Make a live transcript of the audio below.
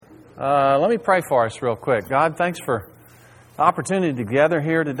Let me pray for us real quick. God, thanks for the opportunity to gather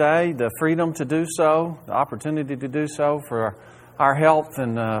here today, the freedom to do so, the opportunity to do so, for our health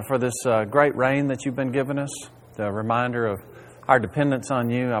and for this great rain that you've been giving us, the reminder of our dependence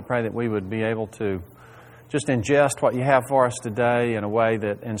on you. I pray that we would be able to just ingest what you have for us today in a way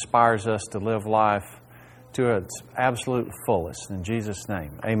that inspires us to live life to its absolute fullest. In Jesus'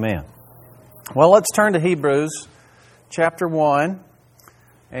 name, amen. Well, let's turn to Hebrews chapter 1.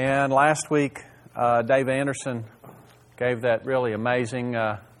 And last week, Dave Anderson gave that really amazing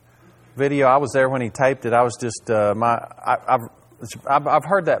video. I was there when he taped it. I was just I've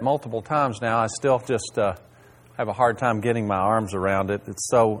heard that multiple times now. I still just have a hard time getting my arms around it. It's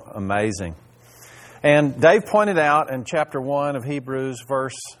so amazing. And Dave pointed out in chapter 1 of Hebrews,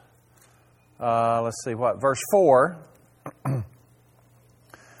 verse 4,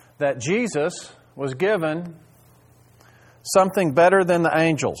 that Jesus was given something better than the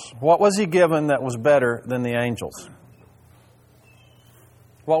angels. What was He given that was better than the angels?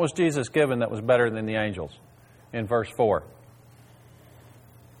 What was Jesus given that was better than the angels in verse 4?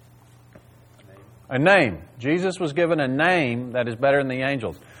 A name. Jesus was given a name that is better than the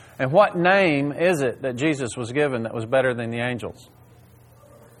angels. And what name is it that Jesus was given that was better than the angels?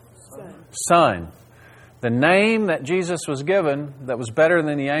 Son. The name that Jesus was given that was better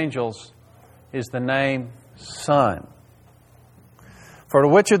than the angels is the name Son. For to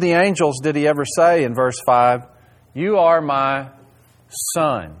which of the angels did He ever say in verse 5, "You are my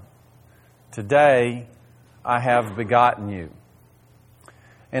Son. Today I have begotten you.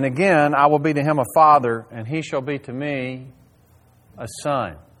 And again, I will be to him a father, and he shall be to me a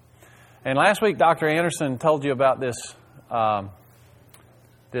son." And last week, Dr. Anderson told you about this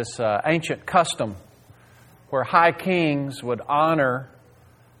ancient custom where high kings would honor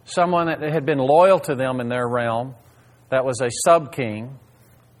someone that had been loyal to them in their realm, that was a sub-king,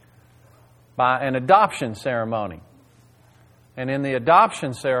 by an adoption ceremony. And in the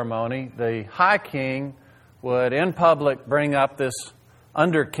adoption ceremony, the high king would, in public, bring up this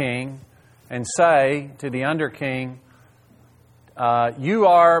under-king and say to the under-king, "You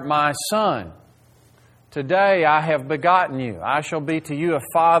are my son. Today I have begotten you. I shall be to you a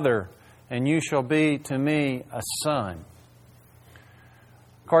father, and you shall be to me a son."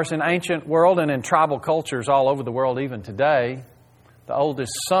 Of course, in ancient world and in tribal cultures all over the world even today, the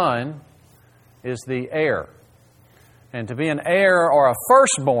oldest son is the heir. And to be an heir or a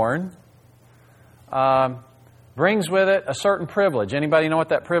firstborn brings with it a certain privilege. Anybody know what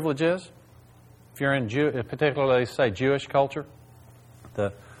that privilege is? If you're in particularly, say, Jewish culture,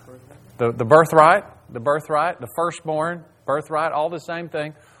 the birthright, the firstborn, birthright, all the same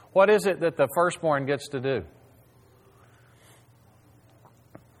thing. What is it that the firstborn gets to do?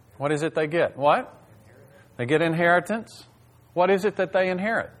 What is it they get? What? They get inheritance. What is it that they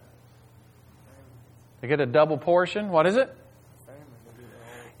inherit? They get a double portion. What is it?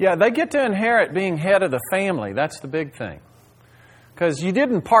 Yeah, they get to inherit being head of the family. That's the big thing. Because you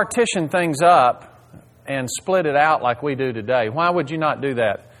didn't partition things up and split it out like we do today. Why would you not do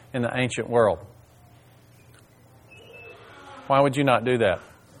that in the ancient world? Why would you not do that?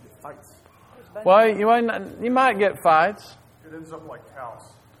 Fights. Well, you might get fights. It ends up like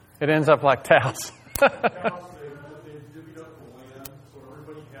cows. It ends up like cows. Cows, they divvied up the land, so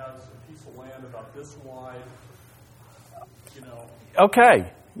everybody has a piece of land about this wide,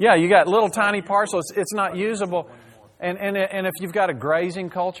 Okay. Yeah, you got little tiny parcels. It's not usable. And if you've got a grazing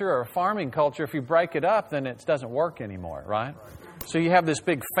culture or a farming culture, if you break it up, then it doesn't work anymore, right? So you have this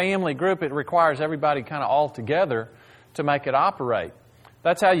big family group. It requires everybody kind of all together to make it operate.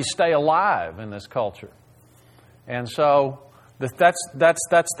 That's how you stay alive in this culture. And so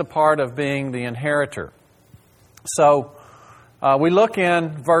that's the part of being the inheritor. So we look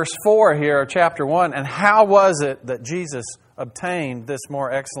in verse 4 here of chapter 1, and how was it that Jesus obtained this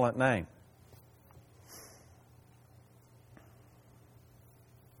more excellent name?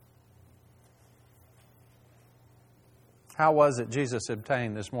 How was it Jesus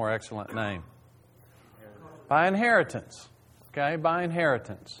obtained this more excellent name? By inheritance. Okay, by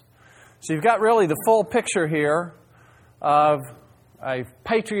inheritance. So you've got really the full picture here of a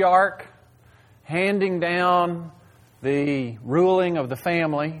patriarch handing down the ruling of the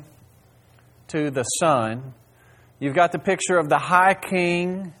family to the son. You've got the picture of the high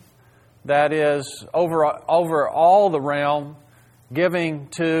king that is over all the realm, giving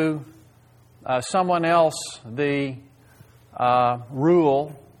to someone else the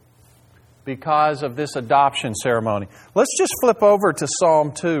rule because of this adoption ceremony. Let's just flip over to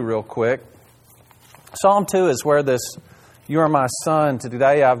Psalm 2 real quick. Psalm 2 is where this "You are my son,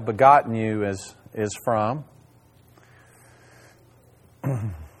 today I've begotten you" is from.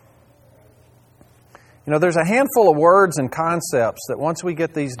 There's a handful of words and concepts that once we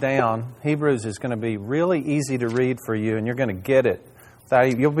get these down, Hebrews is going to be really easy to read for you, and you're going to get it.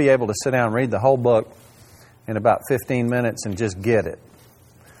 You'll be able to sit down and read the whole book in about 15 minutes and just get it.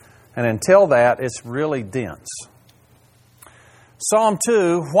 And until that, it's really dense. Psalm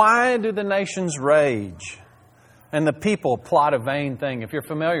 2, why do the nations rage and the people plot a vain thing? If you're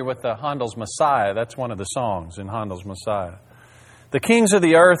familiar with the Handel's Messiah, that's one of the songs in Handel's Messiah. The kings of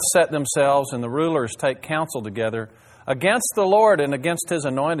the earth set themselves, and the rulers take counsel together against the Lord and against His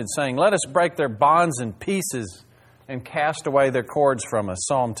anointed, saying, let us break their bonds in pieces and cast away their cords from us.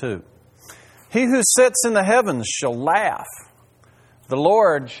 Psalm 2. He who sits in the heavens shall laugh. The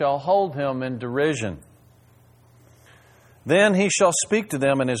Lord shall hold him in derision. Then He shall speak to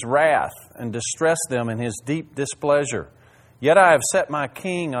them in His wrath and distress them in His deep displeasure. Yet I have set my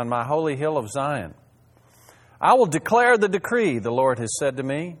king on my holy hill of Zion. I will declare the decree, the Lord has said to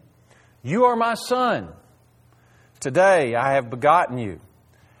me. You are my son. Today I have begotten you.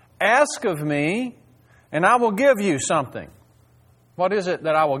 Ask of me, and I will give you something. What is it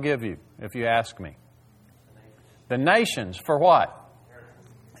that I will give you if you ask me? The nations. For what?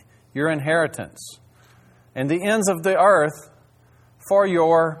 Your inheritance. And the ends of the earth for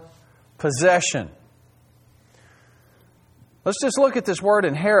your possession. Let's just look at this word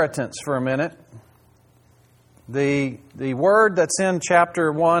inheritance for a minute. The word that's in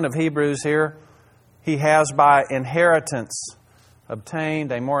chapter 1 of Hebrews here, he has by inheritance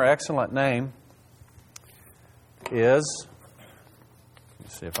obtained a more excellent name, is,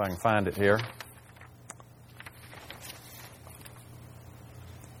 let's see if I can find it here.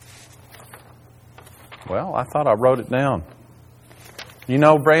 Well, I thought I wrote it down. You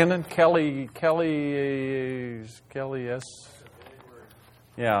know, Brandon? Kelly S.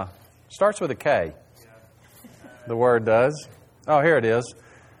 Yeah. Starts with a K. The word does. Oh, here it is.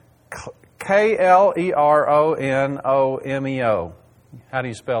 Kleronomeo. How do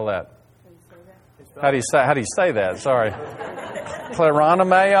you spell that? How do you say that? Sorry.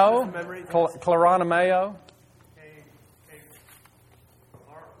 Kleronomeo? Kleronomeo?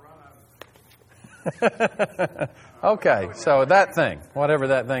 Okay, so that thing, whatever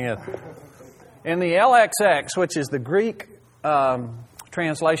that thing is. In the LXX, which is the Greek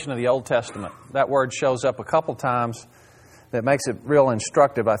translation of the Old Testament, that word shows up a couple times. That makes it real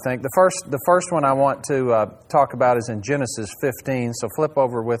instructive, I think. The first one I want to talk about is in Genesis 15. So flip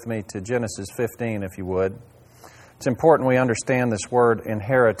over with me to Genesis 15, if you would. It's important we understand this word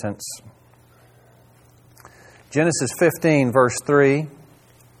inheritance. Genesis 15, verse 3.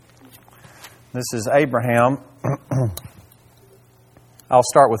 This is Abraham. I'll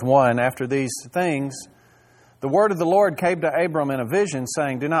start with 1. After these things, the word of the Lord came to Abram in a vision,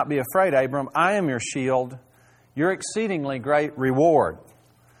 saying, do not be afraid, Abram. I am your shield, your exceedingly great reward.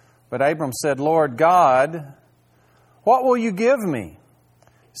 But Abram said, Lord God, what will you give me,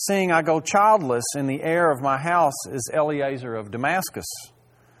 seeing I go childless, and the heir of my house is Eliezer of Damascus?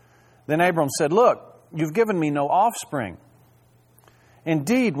 Then Abram said, look, you've given me no offspring.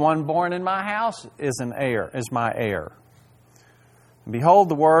 Indeed, one born in my house is my heir. And behold,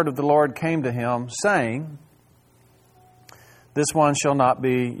 the word of the Lord came to him, saying, this one shall not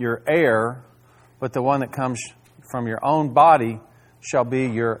be your heir, but the one that comes from your own body shall be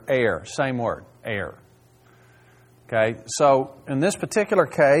your heir. Same word, heir. Okay, so in this particular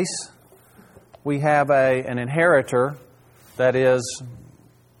case, we have an inheritor that is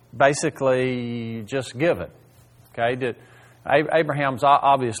basically just given. Okay, Abraham's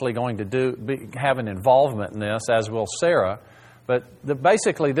obviously going to have an involvement in this, as will Sarah, but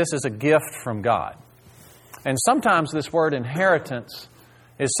basically this is a gift from God. And sometimes this word inheritance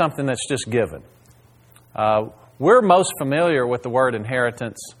is something that's just given. We're most familiar with the word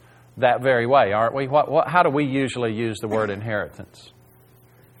inheritance that very way, aren't we? How do we usually use the word inheritance?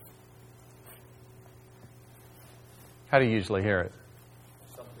 How do you usually hear it?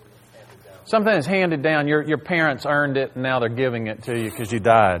 Something that's handed down. Your parents earned it, and now they're giving it to you because you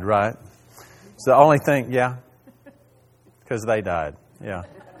died, right? It's the only thing, yeah? Because they died, yeah.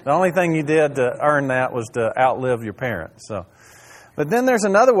 The only thing you did to earn that was to outlive your parents. So, but then there's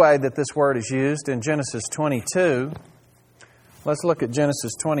another way that this word is used in Genesis 22. Let's look at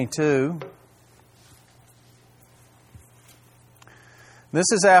Genesis 22. This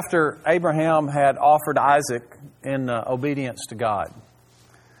is after Abraham had offered Isaac in obedience to God.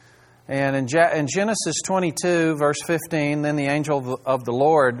 And in Genesis 22, verse 15, then the angel of the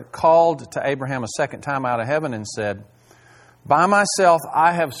Lord called to Abraham a second time out of heaven and said, by myself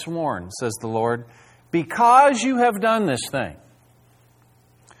I have sworn, says the Lord, because you have done this thing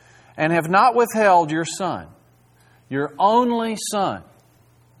and have not withheld your son, your only son,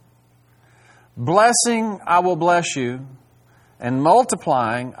 Blessing, I will bless you, and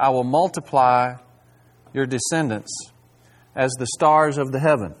multiplying, I will multiply your descendants as the stars of the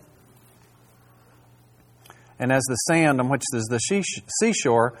heaven, and as the sand on which is the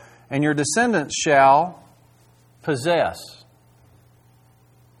seashore, and your descendants shall possess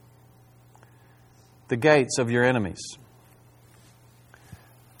the gates of your enemies.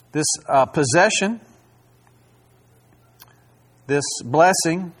 This possession, this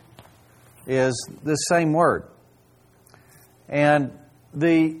blessing, is the same word. And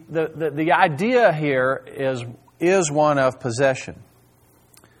the idea here is one of possession.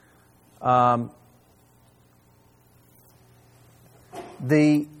 The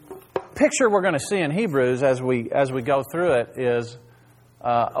picture we're going to see in Hebrews as we go through it is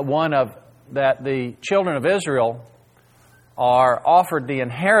one of that the children of Israel are offered the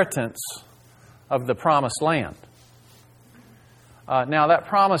inheritance of the promised land. Now, that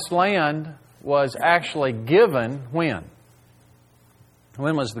promised land was actually given when?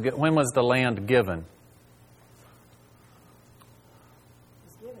 When was the land given?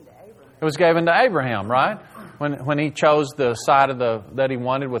 It was given to Abraham, right? When he chose the side that he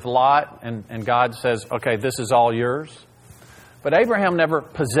wanted with Lot, and God says, "Okay, this is all yours." But Abraham never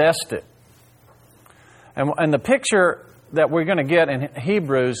possessed it. And the picture that we're going to get in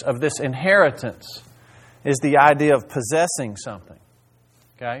Hebrews of this inheritance is the idea of possessing something.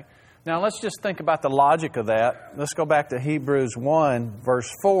 Okay? Now let's just think about the logic of that. Let's go back to Hebrews 1, verse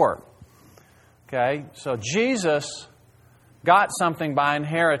 4. Okay? So Jesus got something by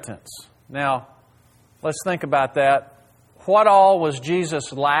inheritance. Now, let's think about that. What all was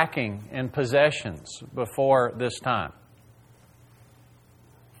Jesus lacking in possessions before this time?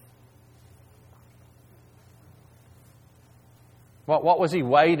 What was he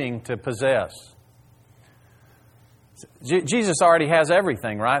waiting to possess? Jesus already has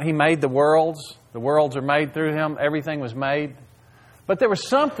everything, right? He made the worlds. The worlds are made through Him. Everything was made. But there was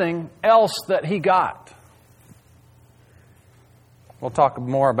something else that He got. We'll talk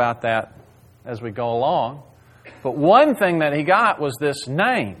more about that as we go along. But one thing that He got was this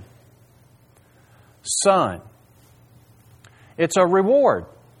name, Son. It's a reward.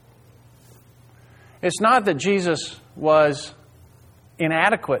 It's not that Jesus was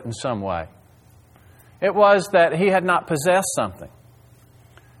inadequate in some way. It was that He had not possessed something.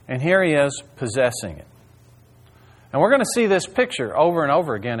 And here He is possessing it. And we're going to see this picture over and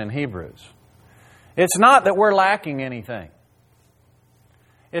over again in Hebrews. It's not that we're lacking anything.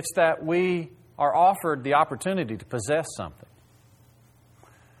 It's that we are offered the opportunity to possess something.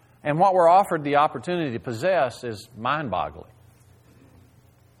 And what we're offered the opportunity to possess is mind-boggling.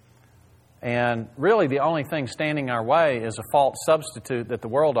 And really the only thing standing our way is a false substitute that the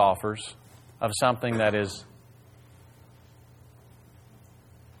world offers of something that is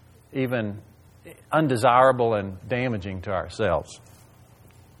even undesirable and damaging to ourselves.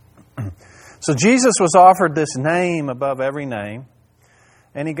 So Jesus was offered this name above every name,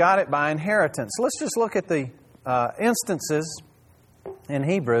 and He got it by inheritance. Let's just look at the instances in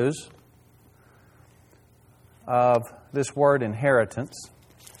Hebrews of this word inheritance.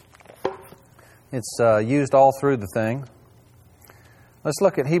 It's used all through the thing. Let's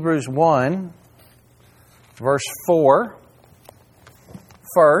look at Hebrews 1, verse 4.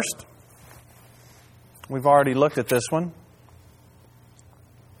 First, we've already looked at this one.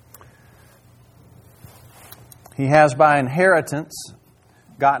 He has by inheritance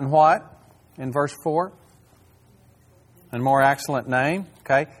gotten what? In verse 4? A more excellent name.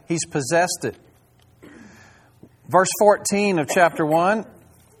 Okay. He's possessed it. Verse 14 of chapter 1,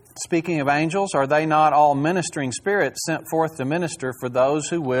 speaking of angels, are they not all ministering spirits sent forth to minister for those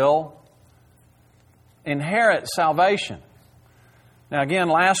who will inherit salvation? Now again,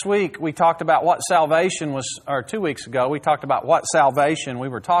 last week we talked about what salvation was, or 2 weeks ago, we talked about what salvation we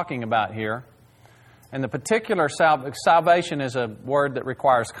were talking about here. And the particular salvation is a word that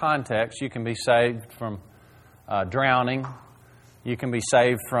requires context. You can be saved from drowning. You can be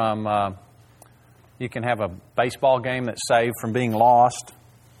saved from, you can have a baseball game that's saved from being lost.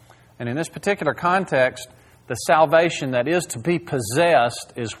 And in this particular context, the salvation that is to be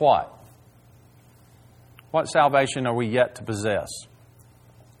possessed is what? What salvation are we yet to possess?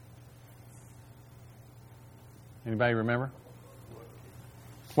 Anybody remember?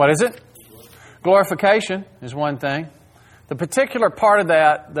 What is it? Glorification is one thing. The particular part of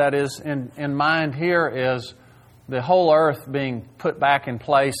that is in mind here is the whole earth being put back in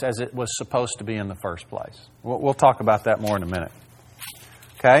place as it was supposed to be in the first place. We'll talk about that more in a minute.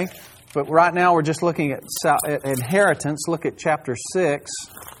 Okay? But right now we're just looking at inheritance. Look at chapter 6,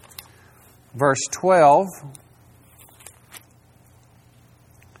 verse 12.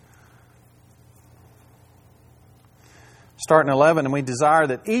 starting 11, and we desire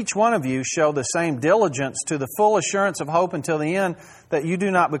that each one of you show the same diligence to the full assurance of hope until the end, that you do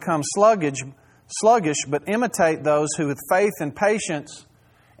not become sluggish, but imitate those who with faith and patience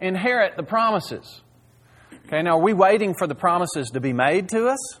inherit the promises. Okay, now are we waiting for the promises to be made to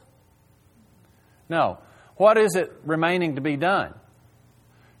us? No. What is it remaining to be done?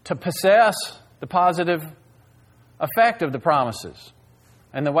 To possess the positive effect of the promises.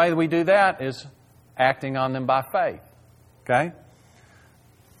 And the way that we do that is acting on them by faith. Okay?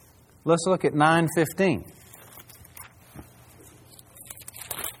 Let's look at 9:15.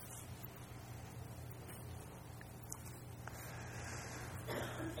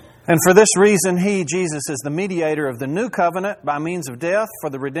 And for this reason, He, Jesus, is the mediator of the new covenant by means of death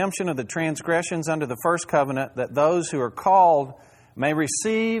for the redemption of the transgressions under the first covenant, that those who are called may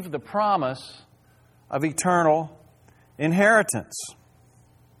receive the promise of eternal inheritance.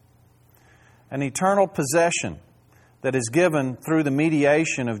 An eternal possession that is given through the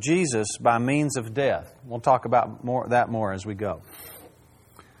mediation of Jesus by means of death. We'll talk about that more as we go.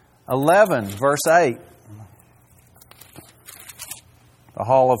 11, verse 8. The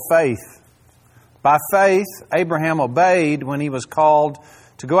hall of faith. By faith, Abraham obeyed when he was called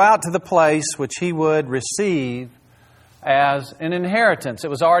to go out to the place which he would receive as an inheritance. It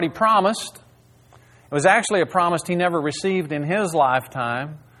was already promised. It was actually a promise he never received in his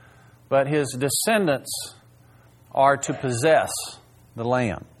lifetime, but his descendants are to possess the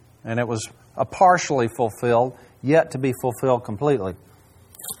land. And it was partially fulfilled, yet to be fulfilled completely.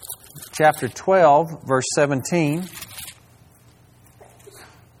 Chapter 12, verse 17.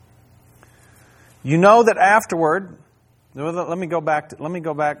 You know that afterward, let me go back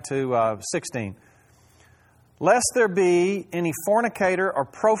to 16. Lest there be any fornicator or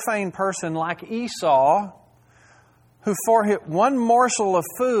profane person like Esau, who for one morsel of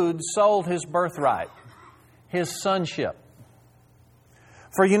food sold his birthright, his sonship.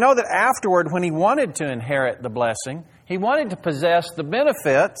 For you know that afterward, when he wanted to inherit the blessing, he wanted to possess the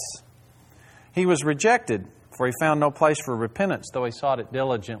benefits, he was rejected, for he found no place for repentance, though he sought it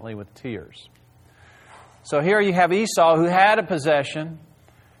diligently with tears. So here you have Esau, who had a possession.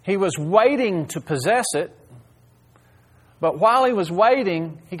 He was waiting to possess it. But while he was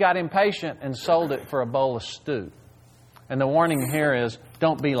waiting, he got impatient and sold it for a bowl of stew. And the warning here is,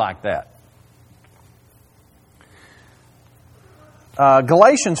 don't be like that.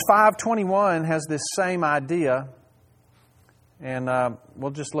 Galatians 5:21 has this same idea. And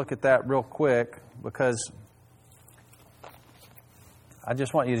we'll just look at that real quick, because I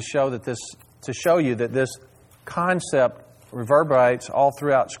just want you to show you that this concept reverberates all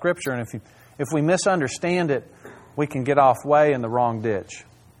throughout Scripture. And if we misunderstand it, we can get off way in the wrong ditch.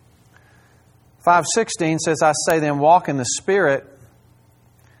 5:16 says, I say then, walk in the Spirit,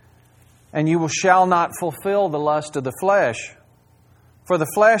 and you shall not fulfill the lust of the flesh. For the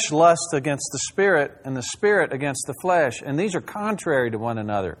flesh lusts against the Spirit, and the Spirit against the flesh. And these are contrary to one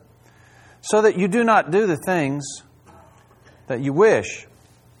another, so that you do not do the things that you wish.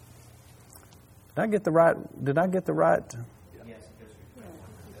 Did I get the right? Yes.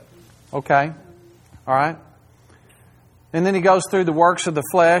 Okay. All right. And then he goes through the works of the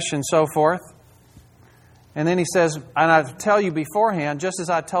flesh and so forth. And then he says, and I tell you beforehand, just as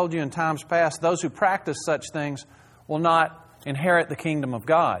I told you in times past, those who practice such things will not inherit the kingdom of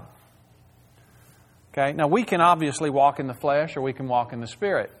God. Okay. Now we can obviously walk in the flesh or we can walk in the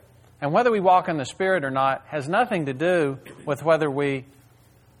Spirit. And whether we walk in the Spirit or not has nothing to do with whether we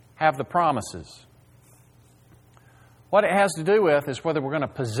have the promises. What it has to do with is whether we're going to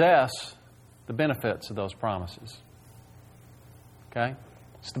possess the benefits of those promises. Okay?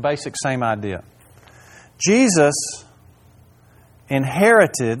 It's the basic same idea. Jesus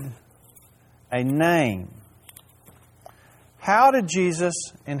inherited a name. How did Jesus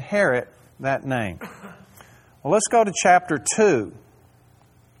inherit that name? Well, let's go to chapter 2.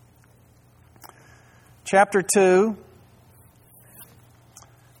 Chapter 2,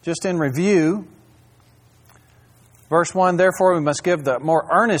 just in review, verse 1, therefore we must give the more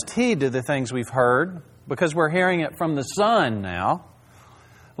earnest heed to the things we've heard, because we're hearing it from the Son now,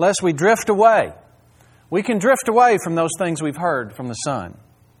 lest we drift away. We can drift away from those things we've heard from the Son.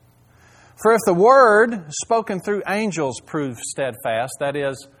 For if the word spoken through angels proved steadfast, that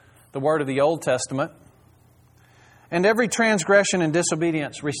is, the word of the Old Testament, and every transgression and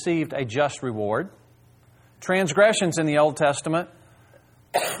disobedience received a just reward, transgressions in the Old Testament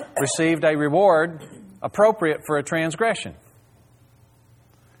received a reward appropriate for a transgression.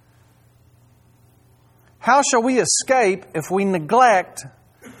 How shall we escape if we neglect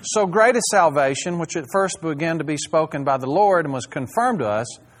so great a salvation, which at first began to be spoken by the Lord and was confirmed to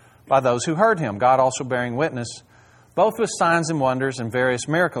us by those who heard Him, God also bearing witness, both with signs and wonders and various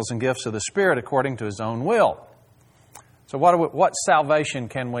miracles and gifts of the Spirit according to His own will. So what salvation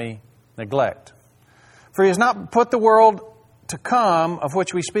can we neglect? For He has not put the world to come, of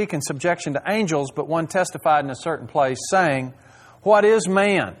which we speak, in subjection to angels, but one testified in a certain place, saying, what is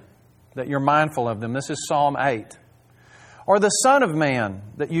man, that you're mindful of them? This is Psalm 8. Or the Son of Man,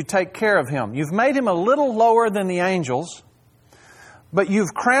 that you take care of him. You've made him a little lower than the angels, but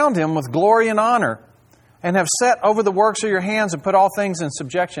you've crowned him with glory and honor, and have set over the works of your hands and put all things in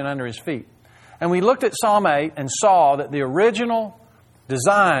subjection under his feet. And we looked at Psalm 8 and saw that the original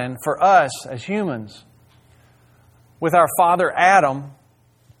design for us as humans with our father Adam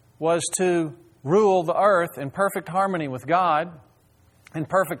was to rule the earth in perfect harmony with God, in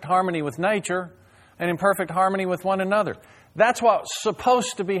perfect harmony with nature, and in perfect harmony with one another. That's what's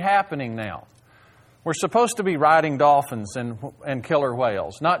supposed to be happening now. We're supposed to be riding dolphins and killer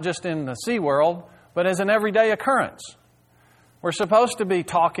whales, not just in the sea world, but as an everyday occurrence. We're supposed to be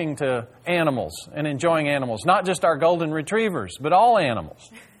talking to animals and enjoying animals, not just our golden retrievers, but all animals.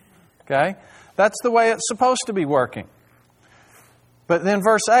 Okay? That's the way it's supposed to be working. But then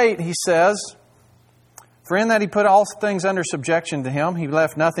verse 8, he says, for in that he put all things under subjection to him, he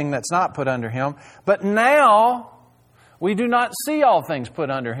left nothing that's not put under him. But now we do not see all things put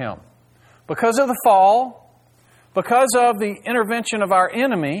under him. Because of the fall, because of the intervention of our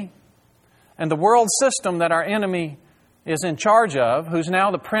enemy and the world system that our enemy is in charge of, who's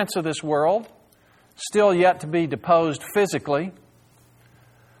now the prince of this world, still yet to be deposed physically.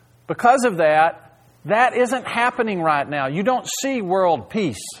 Because of that, that isn't happening right now. You don't see world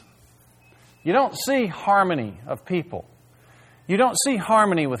peace. You don't see harmony of people. You don't see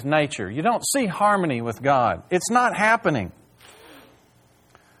harmony with nature. You don't see harmony with God. It's not happening.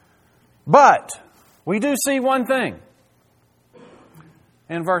 But we do see one thing.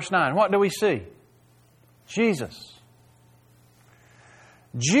 In verse 9, what do we see? Jesus.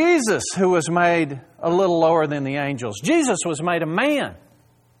 Jesus, who was made a little lower than the angels. Jesus was made a man.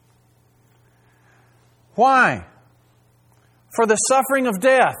 Why? For the suffering of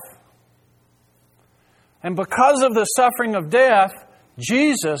death. And because of the suffering of death,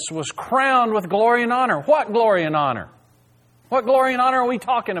 Jesus was crowned with glory and honor. What glory and honor? What glory and honor are we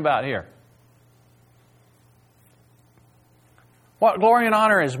talking about here? What glory and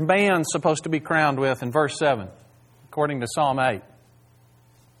honor is man supposed to be crowned with in verse 7, according to Psalm 8?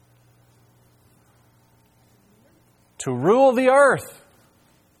 To rule the earth.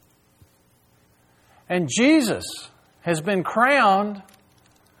 And Jesus has been crowned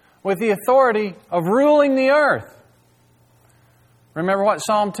with the authority of ruling the earth. Remember what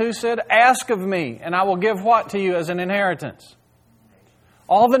Psalm 2 said? Ask of me, and I will give what to you as an inheritance?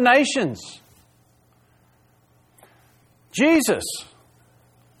 All the nations. Jesus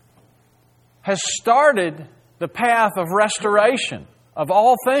has started the path of restoration of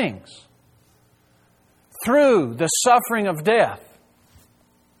all things through the suffering of death.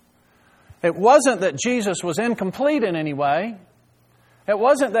 It wasn't that Jesus was incomplete in any way. It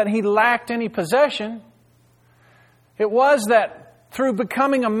wasn't that He lacked any possession. It was that through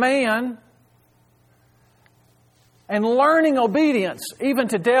becoming a man and learning obedience, even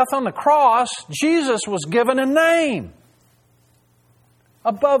to death on the cross, Jesus was given a name.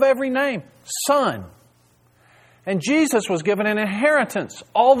 Above every name, Son. And Jesus was given an inheritance,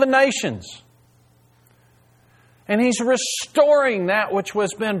 all the nations. And He's restoring that which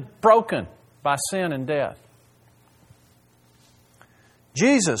was been broken by sin and death.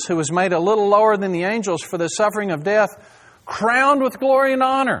 Jesus, who was made a little lower than the angels for the suffering of death, crowned with glory and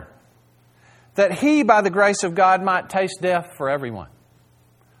honor, that He, by the grace of God, might taste death for everyone.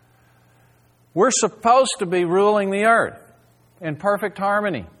 We're supposed to be ruling the earth in perfect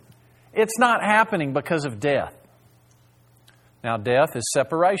harmony. It's not happening because of death. Now, death is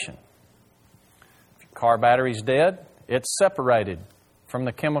separation. If your car battery's dead, it's separated from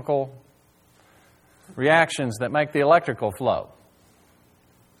the chemical reactions that make the electrical flow.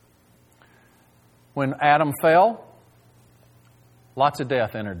 When Adam fell, lots of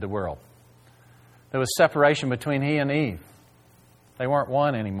death entered the world. There was separation between he and Eve. They weren't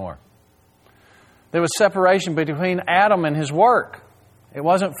one anymore. There was separation between Adam and his work. It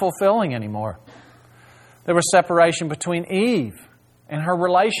wasn't fulfilling anymore. There was separation between Eve and her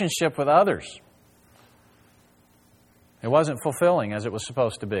relationship with others. It wasn't fulfilling as it was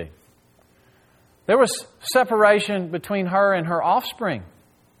supposed to be. There was separation between her and her offspring.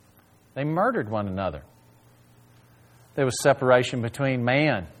 They murdered one another. There was separation between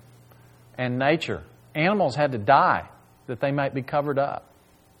man and nature. Animals had to die that they might be covered up.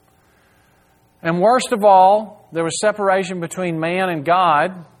 And worst of all, there was separation between man and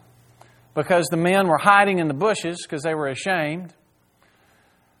God because the men were hiding in the bushes because they were ashamed.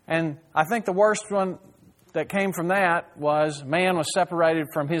 And I think the worst one that came from that was man was separated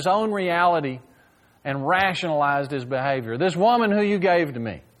from his own reality and rationalized his behavior. This woman who you gave to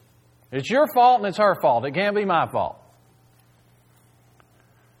me, it's your fault and it's her fault. It can't be my fault.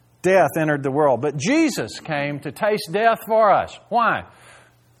 Death entered the world. But Jesus came to taste death for us. Why?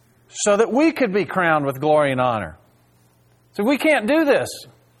 So that we could be crowned with glory and honor. So we can't do this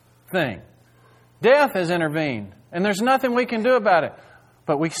thing. Death has intervened, and there's nothing we can do about it.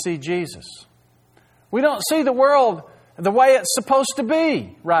 But we see Jesus. We don't see the world the way it's supposed to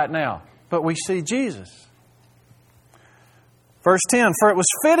be right now, but we see Jesus. Verse 10, for it was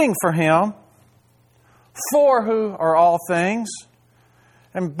fitting for Him, for who are all things,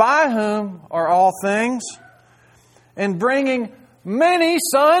 and by whom are all things, in bringing many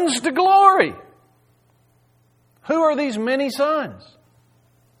sons to glory. Who are these many sons?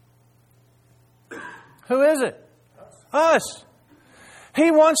 Who is it? Us.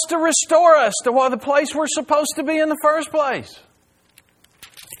 He wants to restore us to the place we're supposed to be in the first place.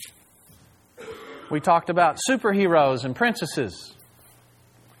 We talked about superheroes and princesses,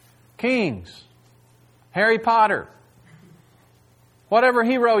 kings, Harry Potter, whatever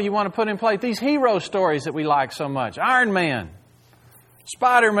hero you want to put in place. These hero stories that we like so much. Iron Man,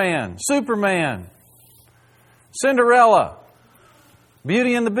 Spider-Man, Superman, Cinderella,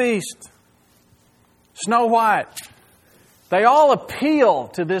 Beauty and the Beast, Snow White. They all appeal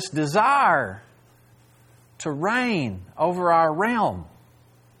to this desire to reign over our realm,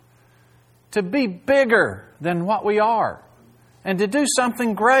 to be bigger than what we are, and to do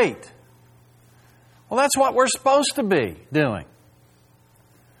something great. Well, that's what we're supposed to be doing.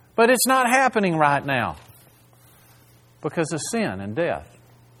 But it's not happening right now because of sin and death.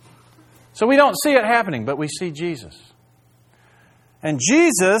 So we don't see it happening, but we see Jesus. And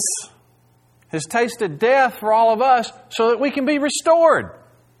Jesus has tasted death for all of us so that we can be restored.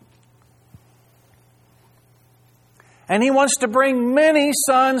 And He wants to bring many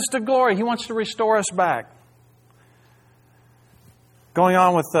sons to glory. He wants to restore us back. Going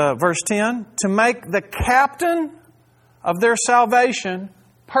on with verse 10, to make the captain of their salvation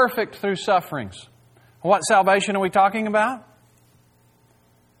perfect through sufferings. What salvation are we talking about?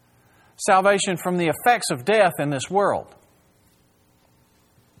 Salvation from the effects of death in this world.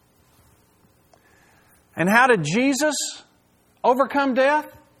 And how did Jesus overcome death?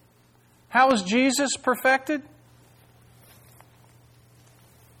 How was Jesus perfected?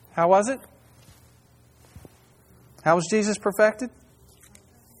 How was it? How was Jesus perfected?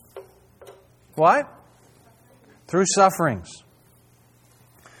 What? Through sufferings.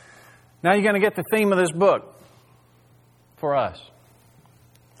 Now you're going to get the theme of this book for us.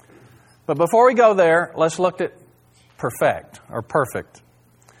 But before we go there, let's look at perfect or perfect.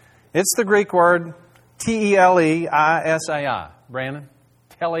 It's the Greek word T-E-L-E-I-S-A-I. Brandon?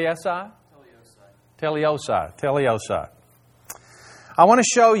 Teleosai? Teleosai. I want to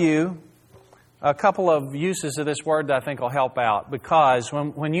show you a couple of uses of this word that I think will help out, because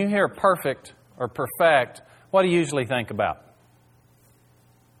when you hear perfect or perfect, what do you usually think about?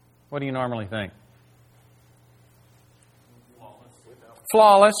 What do you normally think?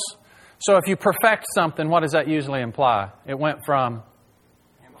 Flawless. So if you perfect something, what does that usually imply? It went from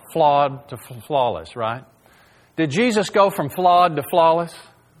flawed to flawless, right? Did Jesus go from flawed to flawless?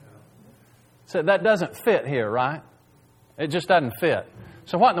 So that doesn't fit here, right? It just doesn't fit.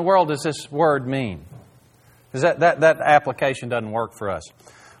 So what in the world does this word mean? Because that application doesn't work for us.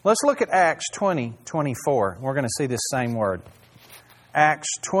 Let's look at Acts 20:24. We're going to see this same word. Acts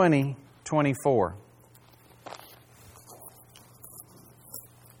 20:24.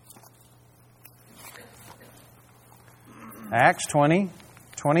 Acts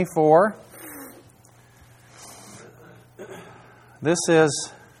 20:24. This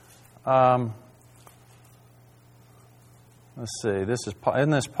is, let's see, isn't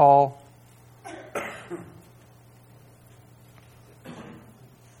this Paul?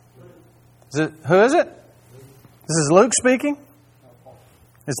 Who is it? This is Luke speaking?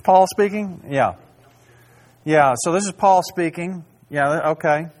 Is Paul speaking? Yeah. Yeah, so this is Paul speaking. Yeah,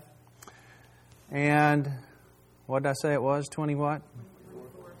 okay. And what did I say it was? 20 what?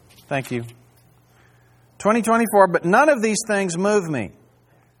 24. Thank you. 20:24, but none of these things move me.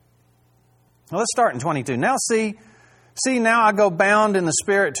 Well, let's start in 22. Now see, now I go bound in the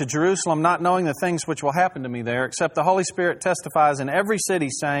Spirit to Jerusalem, not knowing the things which will happen to me there, except the Holy Spirit testifies in every city,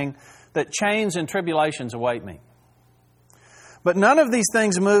 saying that chains and tribulations await me. But none of these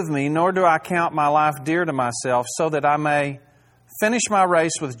things move me, nor do I count my life dear to myself, so that I may finish my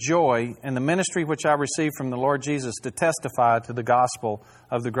race with joy in the ministry which I received from the Lord Jesus to testify to the gospel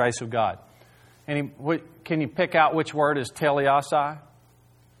of the grace of God. Can you pick out which word is teleosai?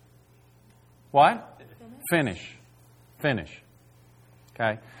 What? Finish. Finish.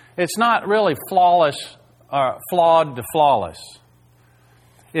 Okay? It's not really flawless, flawed to flawless.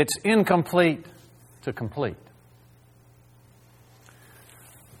 It's incomplete to complete.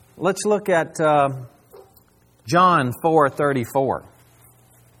 Let's look at John 4:34.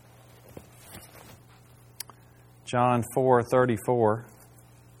 John 4:34.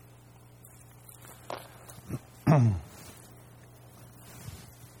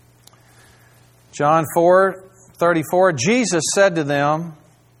 John 4:34. Jesus said to them,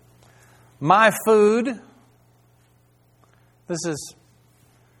 "My food." This is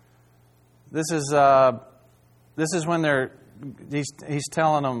when he's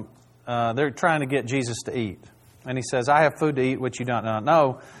telling them they're trying to get Jesus to eat. And he says, "I have food to eat which you do not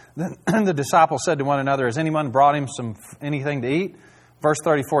know." Then the disciples said to one another, "Has anyone brought him anything to eat?" Verse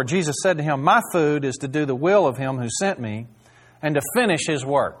 34, Jesus said to him, "My food is to do the will of him who sent me and to finish his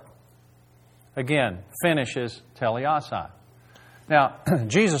work." Again, finish is teleosai. Now,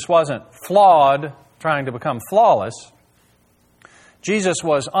 Jesus wasn't flawed, trying to become flawless. Jesus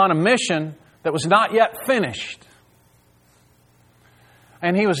was on a mission that was not yet finished.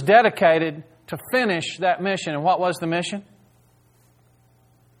 And He was dedicated to finish that mission. And what was the mission?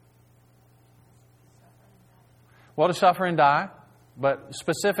 Well, to suffer and die. But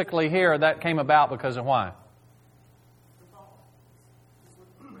specifically here, that came about because of why?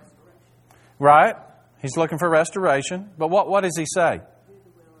 Right? He's looking for restoration. But what does He say?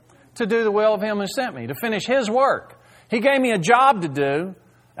 To do the will of Him who sent me. To finish His work. He gave me a job to do,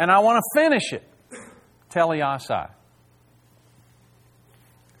 and I want to finish it. Teleosai.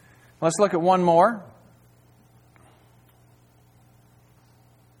 Let's look at one more.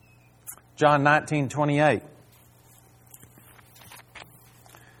 John 19:28.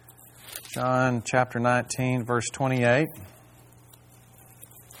 John chapter 19, verse 28.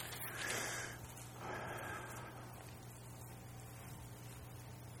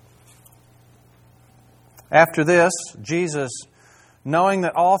 After this, Jesus, knowing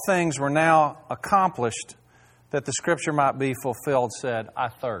that all things were now accomplished, that the Scripture might be fulfilled, said, "I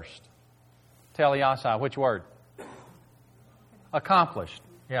thirst." Teleosai, which word? Accomplished.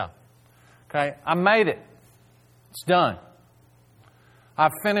 Yeah. Okay, I made it. It's done.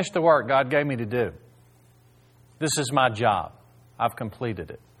 I've finished the work God gave me to do. This is my job. I've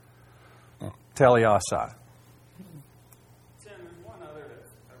completed it. Teleosai. Tim, there's one other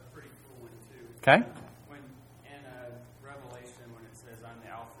that's a pretty cool one too. Okay. When in Revelation, when it says, "I'm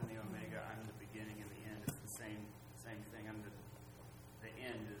the Alpha and the Omega," I'm the beginning and the end. It's the same thing. I'm the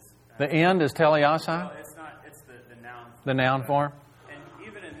end is. The end is teleosai. Well, it's not. It's the noun. The noun form. And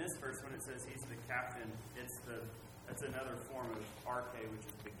even in this verse, when it says He's the captain, that's another form of arche, which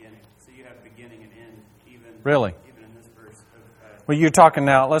is beginning. So you have beginning and end, even in this verse. Well, you're talking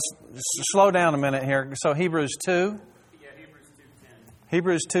now. Let's slow down a minute here. So Hebrews 2. Yeah, Hebrews 2:10.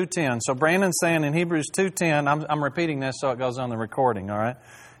 Hebrews 2:10. So Brandon's saying in Hebrews 2:10, I'm repeating this so it goes on the recording, all right?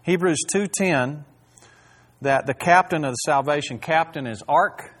 Hebrews 2:10, that the captain of the salvation, captain is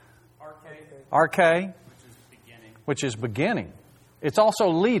arche, which is beginning. It's also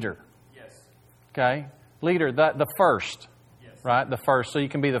leader. Yes. Okay? Leader, the first. Yes. Right? The first. So you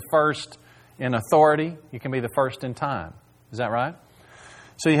can be the first in authority. You can be the first in time. Is that right?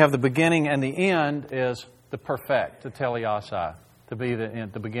 So you have the beginning, and the end is the perfect, the teleosai, to be the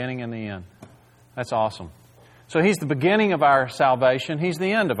end, the beginning and the end. That's awesome. So He's the beginning of our salvation. He's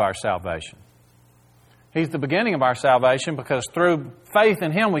the end of our salvation. He's the beginning of our salvation because through faith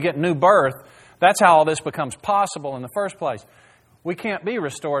in Him we get new birth. That's how all this becomes possible in the first place. We can't be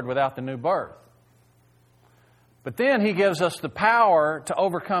restored without the new birth. But then He gives us the power to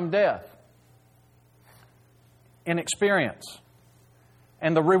overcome death in experience.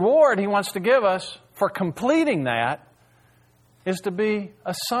 And the reward He wants to give us for completing that is to be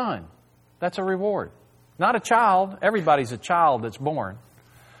a son. That's a reward. Not a child. Everybody's a child that's born.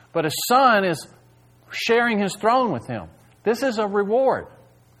 But a son is sharing His throne with Him. This is a reward.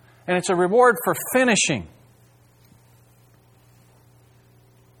 And it's a reward for finishing.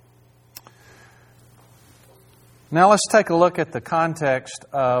 Now let's take a look at the context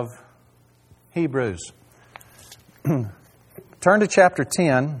of Hebrews. Turn to chapter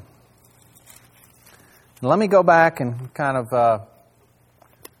 10. Let me go back and kind of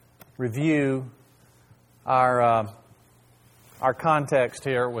review our context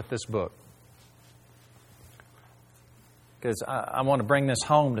here with this book. Because I want to bring this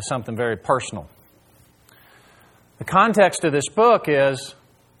home to something very personal. The context of this book is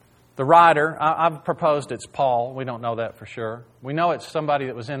the writer, I've proposed it's Paul. We don't know that for sure. We know it's somebody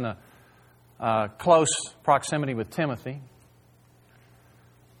that was in the close proximity with Timothy.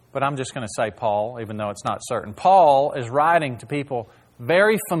 But I'm just going to say Paul, even though it's not certain. Paul is writing to people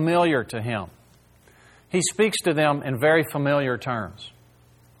very familiar to him. He speaks to them in very familiar terms.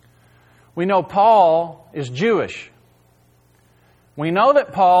 We know Paul is Jewish. We know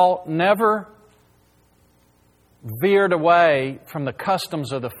that Paul never veered away from the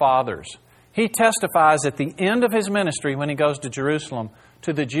customs of the fathers. He testifies at the end of his ministry when he goes to Jerusalem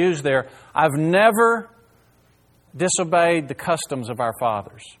to the Jews there, I've never disobeyed the customs of our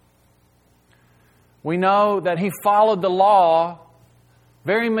fathers. We know that he followed the law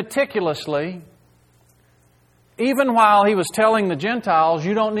very meticulously, even while he was telling the Gentiles,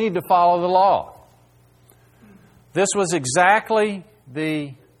 you don't need to follow the law. This was exactly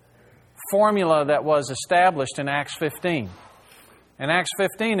the formula that was established in Acts 15. In Acts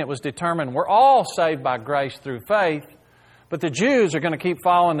 15, it was determined we're all saved by grace through faith, but the Jews are going to keep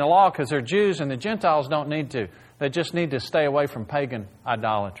following the law because they're Jews and the Gentiles don't need to. They just need to stay away from pagan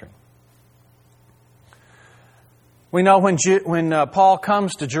idolatry. We know when Paul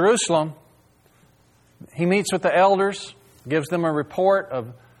comes to Jerusalem, he meets with the elders, gives them a report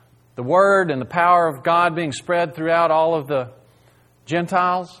of the Word and the power of God being spread throughout all of the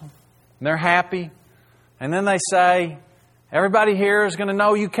Gentiles. And they're happy. And then they say, everybody here is going to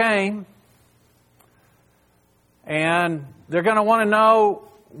know you came. And they're going to want to know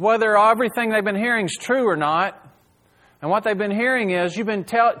whether everything they've been hearing is true or not. And what they've been hearing is you've been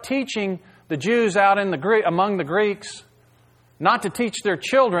teaching the Jews out in among the Greeks not to teach their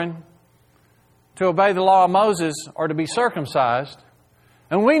children to obey the law of Moses or to be circumcised.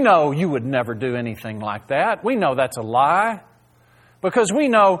 And we know you would never do anything like that. We know that's a lie. Because we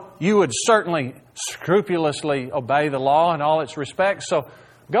know you would certainly scrupulously obey the law in all its respects. So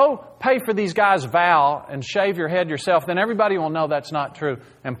go pay for these guys' vow and shave your head yourself. Then everybody will know that's not true.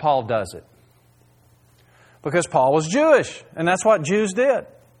 And Paul does it. Because Paul was Jewish. And that's what Jews did.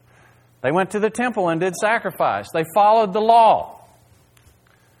 They went to the temple and did sacrifice. They followed the law.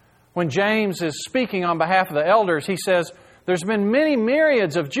 When James is speaking on behalf of the elders, he says, there's been many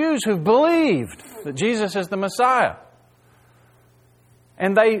myriads of Jews who've believed that Jesus is the Messiah.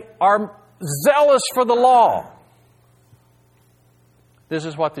 And they are zealous for the law. This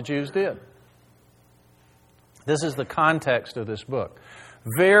is what the Jews did. This is the context of this book.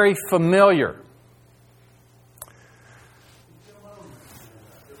 Very familiar.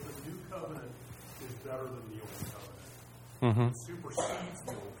 If the new covenant is better than the old covenant, it supersedes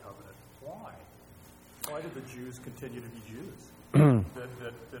the old covenant, why? Why did the Jews continue to be Jews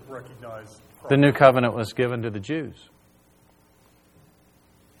that recognize Christ? The new covenant was given to the Jews.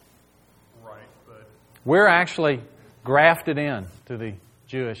 We're actually grafted in to the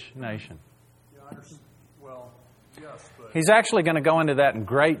Jewish nation. Well, yes, but... He's actually going to go into that in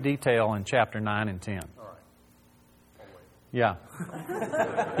great detail in chapter 9 and 10. All right. I'll wait.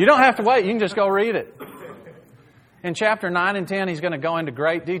 Yeah. You don't have to wait. You can just go read it. In chapter 9 and 10, he's going to go into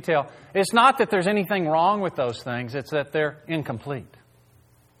great detail. It's not that there's anything wrong with those things. It's that they're incomplete.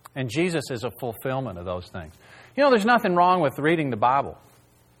 And Jesus is a fulfillment of those things. You know, there's nothing wrong with reading the Bible.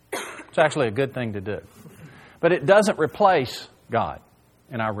 It's actually a good thing to do. But it doesn't replace God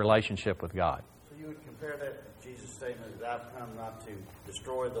in our relationship with God. So you would compare that to Jesus' statement that I've come not to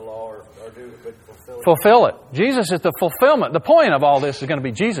destroy the law or do it, but fulfill it? Fulfill it. Jesus is the fulfillment. The point of all this is going to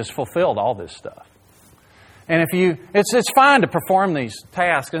be Jesus fulfilled all this stuff. And it's fine to perform these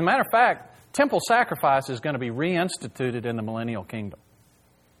tasks. As a matter of fact, temple sacrifice is going to be reinstituted in the millennial kingdom,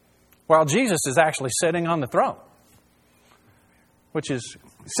 while Jesus is actually sitting on the throne. Which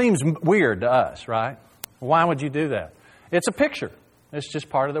seems weird to us, right? Why would you do that? It's a picture. It's just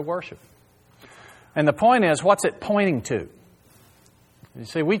part of the worship. And the point is, what's it pointing to? You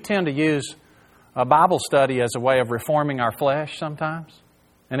see, we tend to use a Bible study as a way of reforming our flesh sometimes,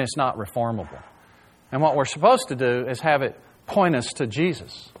 and it's not reformable. And what we're supposed to do is have it point us to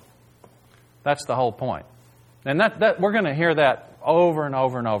Jesus. That's the whole point. And that we're going to hear that over and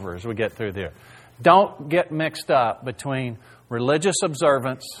over and over as we get through there. Don't get mixed up between religious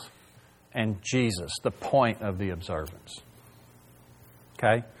observance and Jesus, the point of the observance.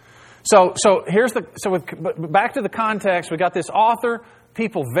 Okay? So back to the context, we got this author,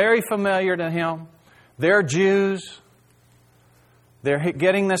 people very familiar to him. They're Jews. They're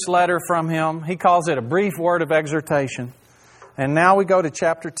getting this letter from him. He calls it a brief word of exhortation. And now we go to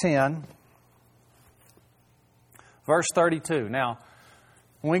chapter 10, verse 32. Now,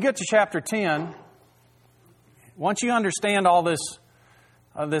 when we get to chapter 10, once you understand all this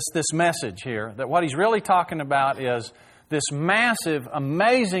this message here, that what he's really talking about is this massive,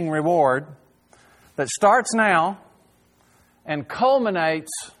 amazing reward that starts now and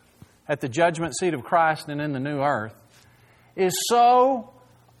culminates at the judgment seat of Christ and in the new earth, is so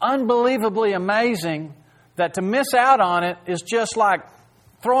unbelievably amazing that to miss out on it is just like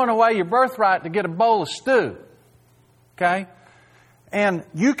throwing away your birthright to get a bowl of stew. Okay? And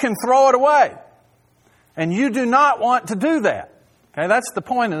you can throw it away. And you do not want to do that. Okay? That's the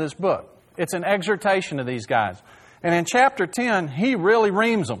point of this book. It's an exhortation to these guys. And in chapter 10, he really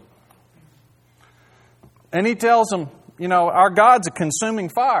reams them. And he tells them, you know, our God's a consuming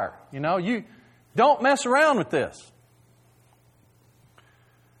fire. You know, you don't mess around with this.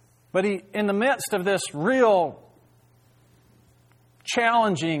 But he, in the midst of this real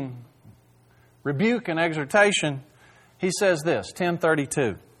challenging rebuke and exhortation, he says this,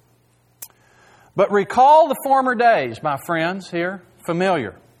 10:32. But recall the former days, my friends, here,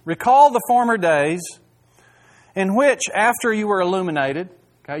 familiar. Recall the former days in which, after you were illuminated,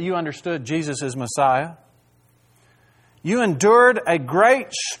 okay, you understood Jesus is Messiah, you endured a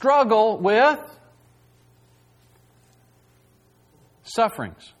great struggle with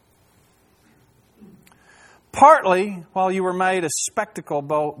sufferings. Partly, while you were made a spectacle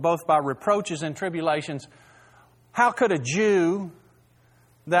both by reproaches and tribulations. How could a Jew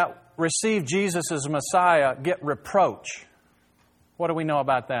that received Jesus as Messiah get reproach? What do we know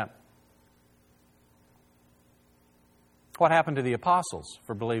about that? What happened to the apostles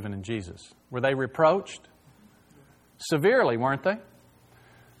for believing in Jesus? Were they reproached? Severely, weren't they?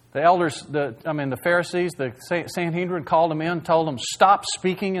 The elders, the Pharisees, the Sanhedrin called them in, told them, stop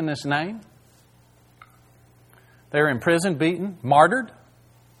speaking in this name. They were imprisoned, beaten, martyred.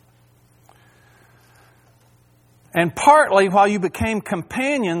 And partly while you became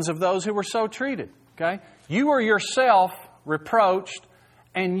companions of those who were so treated. Okay? You were yourself reproached,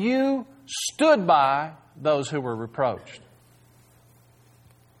 and you stood by those who were reproached.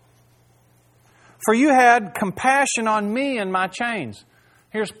 For you had compassion on me in my chains.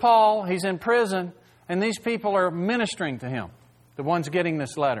 Here's Paul, he's in prison, and these people are ministering to him, the ones getting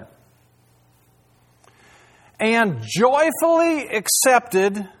this letter. And joyfully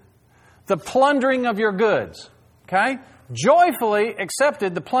accepted the plundering of your goods. Okay? Joyfully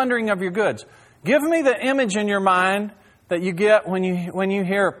accepted the plundering of your goods. Give me the image in your mind that you get when you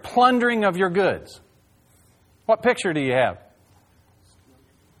hear plundering of your goods. What picture do you have?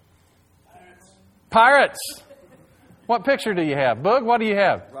 Pirates. What picture do you have? Boog, what do you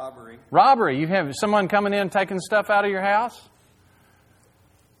have? Robbery. Robbery. You have someone coming in taking stuff out of your house?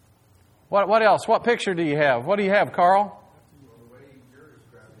 What else? What picture do you have? What do you have, Carl?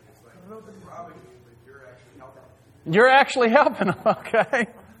 You're actually helping them, okay?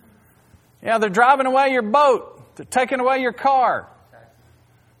 Yeah, they're driving away your boat. They're taking away your car.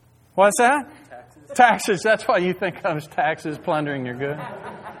 What's that? Taxes. That's why you think of as taxes, plundering your goods.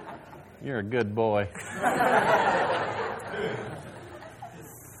 You're a good boy.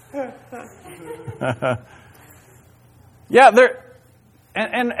 Yeah, they're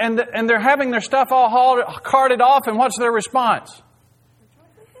and they're having their stuff all carted off, and what's their response?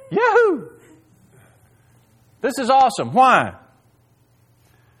 Yahoo! This is awesome. Why?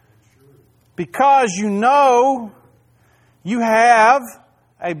 Because you know you have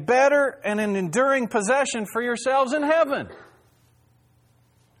a better and an enduring possession for yourselves in heaven.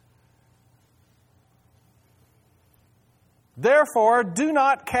 Therefore, do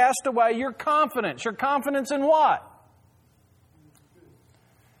not cast away your confidence. Your confidence in what?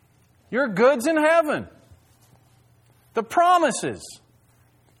 Your goods in heaven. The promises.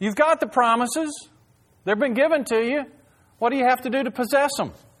 You've got the promises. They've been given to you. What do you have to do to possess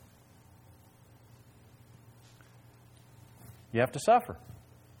them? You have to suffer.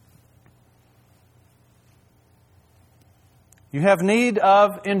 You have need of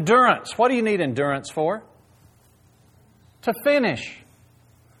endurance. What do you need endurance for? To finish.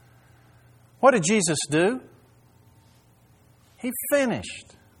 What did Jesus do? He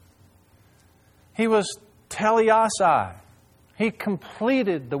finished. He was teleosai. He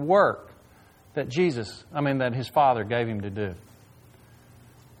completed the work that that His Father gave Him to do.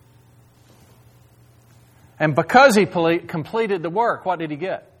 And because He completed the work, what did He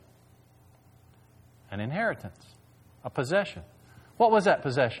get? An inheritance. A possession. What was that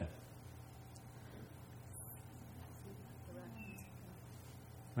possession?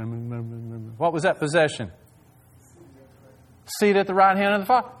 What was that possession? Seated at the right hand of the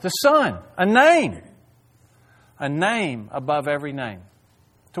Father. The Son. A name. A name above every name.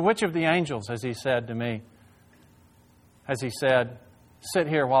 To which of the angels has He said to me, has He said, sit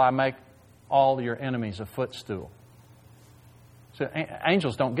here while I make all your enemies a footstool? So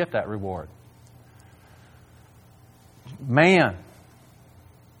angels don't get that reward. Man.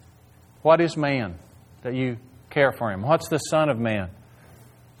 What is man that you care for him? What's the Son of Man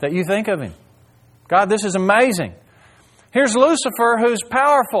that you think of him? God, this is amazing. Here's Lucifer, who's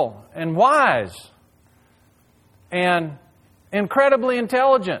powerful and wise and incredibly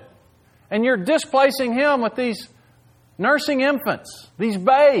intelligent. And you're displacing him with these nursing infants, these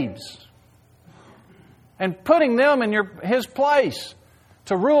babes, and putting them in his place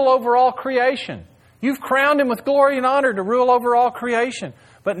to rule over all creation. You've crowned him with glory and honor to rule over all creation.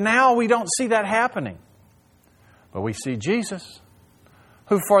 But now we don't see that happening. But we see Jesus,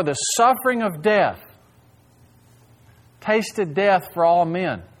 who for the suffering of death, tasted death for all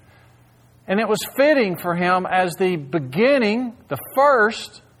men. And it was fitting for him as the beginning, the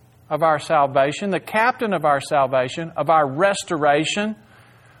first of our salvation, the captain of our salvation, of our restoration,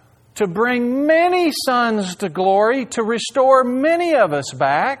 to bring many sons to glory, to restore many of us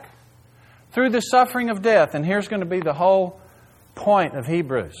back through the suffering of death. And here's going to be the whole point of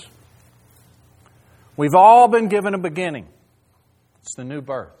Hebrews. We've all been given a beginning. It's the new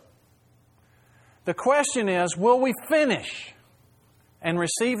birth. The question is, will we finish and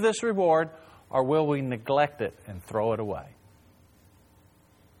receive this reward, or will we neglect it and throw it away?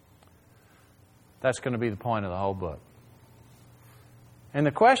 That's going to be the point of the whole book. And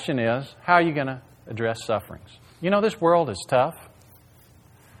the question is, how are you going to address sufferings? You know, this world is tough.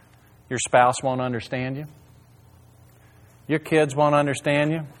 Your spouse won't understand you. Your kids won't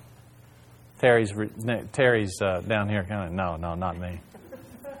understand you. Terry's down here kind of, no, not me.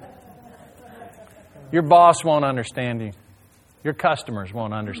 Your boss won't understand you. Your customers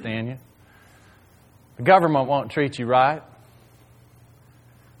won't understand you. The government won't treat you right.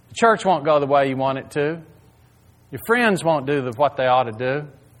 The church won't go the way you want it to. Your friends won't do what they ought to do.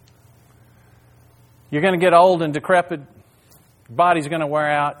 You're going to get old and decrepit. Your body's going to wear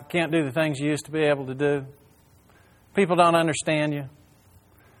out. You can't do the things you used to be able to do. People don't understand you.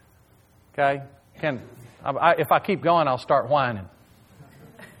 Okay? If I keep going, I'll start whining.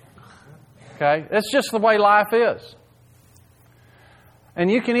 Okay? It's just the way life is. And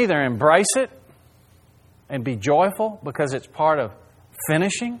you can either embrace it and be joyful because it's part of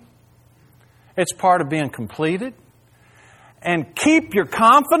finishing. It's part of being completed. And keep your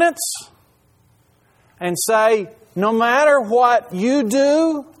confidence and say, no matter what you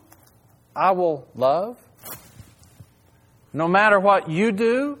do, I will love. No matter what you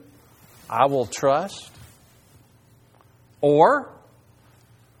do, I will trust. Or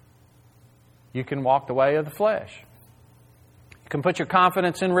you can walk the way of the flesh. You can put your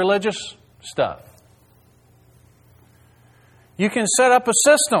confidence in religious stuff. You can set up a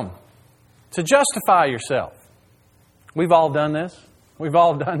system to justify yourself. We've all done this. We've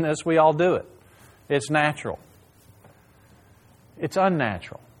all done this. We all do it. It's natural. It's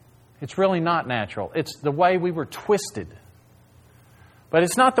unnatural. It's really not natural. It's the way we were twisted. But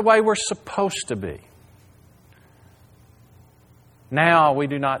it's not the way we're supposed to be. Now we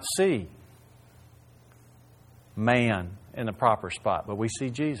do not see man in the proper spot, but we see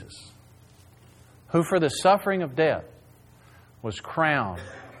Jesus, who for the suffering of death was crowned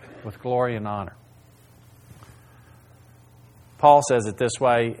with glory and honor. Paul says it this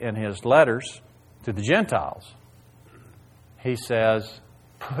way in his letters to the Gentiles. He says,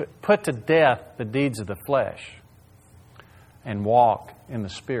 put to death the deeds of the flesh and walk in the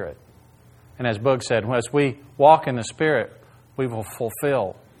Spirit. And as Boog said, as we walk in the Spirit, we will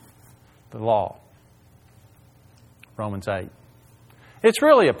fulfill the law. Romans 8. It's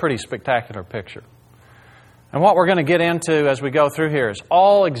really a pretty spectacular picture. And what we're going to get into as we go through here is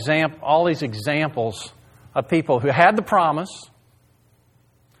all these examples of people who had the promise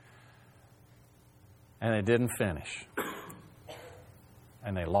and they didn't finish.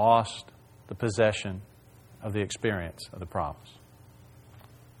 And they lost the possession of the experience of the promise.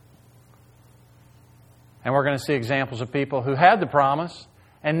 And we're going to see examples of people who had the promise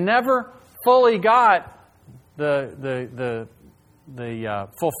and never fully got the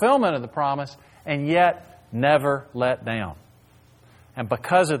fulfillment of the promise, and yet never let down. And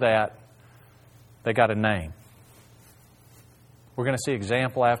because of that, they got a name. We're going to see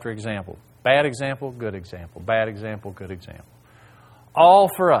example after example. Bad example, good example. Bad example, good example. All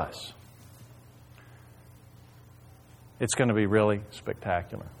for us. It's going to be really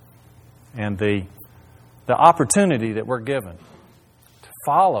spectacular. And the opportunity that we're given to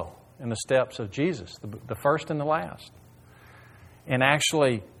follow in the steps of Jesus, the first and the last, in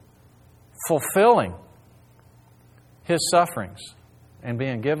actually fulfilling His sufferings and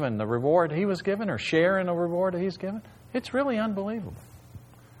being given the reward He was given, or sharing the reward that He's given, it's really unbelievable.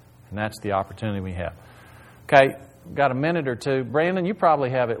 And that's the opportunity we have. Okay, got a minute or two. Brandon, you probably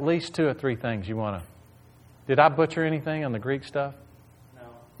have at least 2 or 3 things you want to... Did I butcher anything on the Greek stuff? No.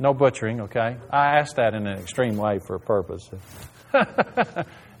 No butchering, okay. I asked that in an extreme way for a purpose.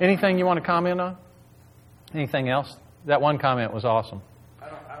 Anything you want to comment on? Anything else? That one comment was awesome. I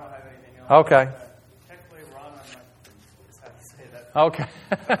don't have anything else. Okay. Technically, we're on is how you say that. Okay.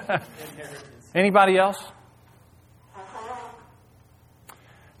 Inheritance. Anybody else?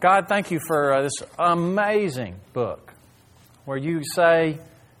 God, thank you for this amazing book where you say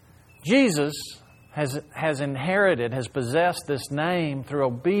Jesus has inherited, has possessed this name through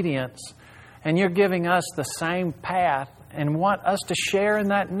obedience, and you're giving us the same path and want us to share in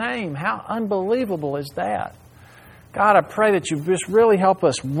that name. How unbelievable is that? God, I pray that you just really help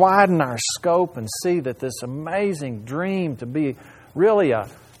us widen our scope and see that this amazing dream to be really an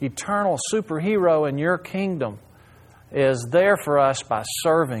eternal superhero in your kingdom is there for us by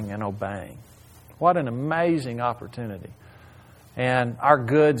serving and obeying. What an amazing opportunity. And our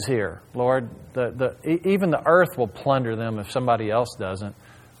goods here, Lord, even the earth will plunder them if somebody else doesn't.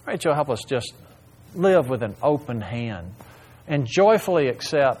 I pray that you'll help us just live with an open hand and joyfully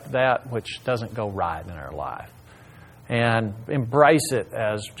accept that which doesn't go right in our life. And embrace it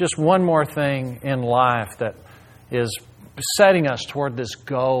as just one more thing in life that is setting us toward this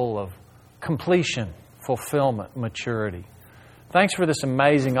goal of completion, fulfillment, maturity. Thanks for this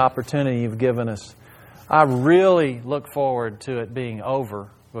amazing opportunity you've given us. I really look forward to it being over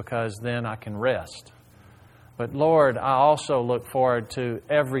because then I can rest. But Lord, I also look forward to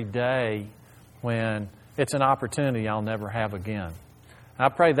every day when it's an opportunity I'll never have again. And I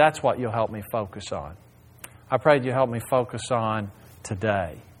pray that's what you'll help me focus on. I pray you'll help me focus on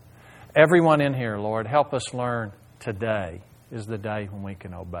today. Everyone in here, Lord, help us learn today is the day when we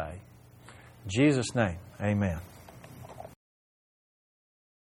can obey. In Jesus' name, amen.